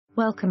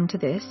Welcome to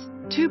this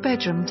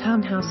 2-bedroom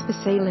townhouse for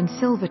sale in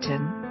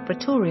Silverton,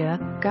 Pretoria,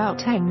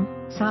 Gauteng,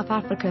 South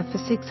Africa for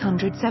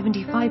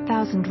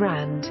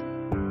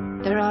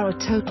R675,000. There are a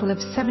total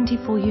of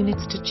 74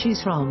 units to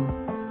choose from.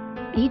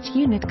 Each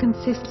unit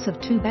consists of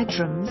 2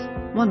 bedrooms,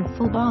 1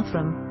 full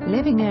bathroom,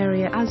 living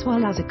area as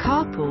well as a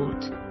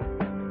carport.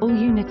 All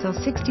units are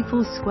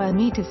 64 square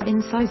meters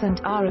in size and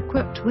are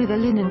equipped with a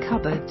linen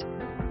cupboard.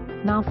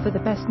 Now for the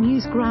best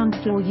news: ground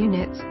floor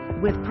units,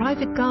 with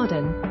private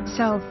garden,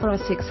 sell for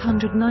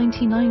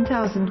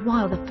R699,000,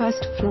 while the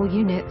first floor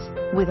units,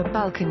 with a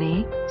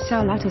balcony,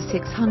 sell at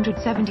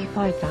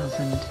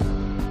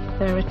R675,000.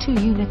 There are 2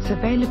 units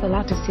available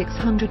at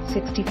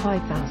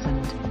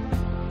R665,000.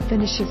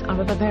 Finishes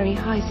are of a very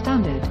high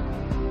standard.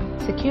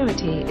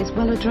 Security is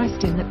well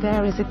addressed in that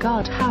there is a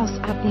guardhouse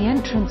at the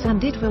entrance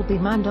and it will be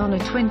manned on a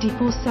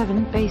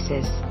 24/7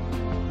 basis.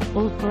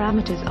 All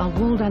parameters are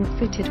walled and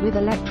fitted with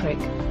electric.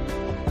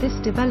 This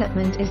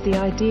development is the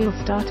ideal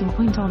starting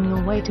point on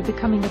your way to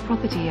becoming a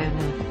property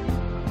owner.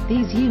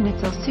 These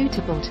units are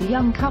suitable to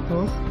young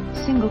couples,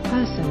 single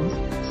persons,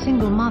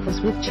 single mothers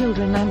with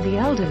children and the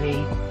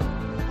elderly.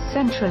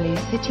 Centrally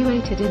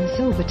situated in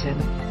Silverton,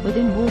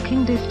 within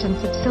walking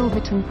distance of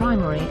Silverton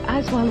Primary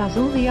as well as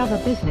all the other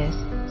business,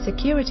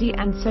 security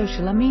and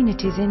social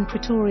amenities in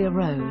Pretoria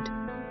Road.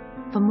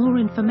 For more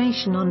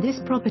information on this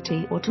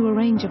property or to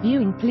arrange a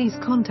viewing, please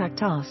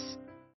contact us.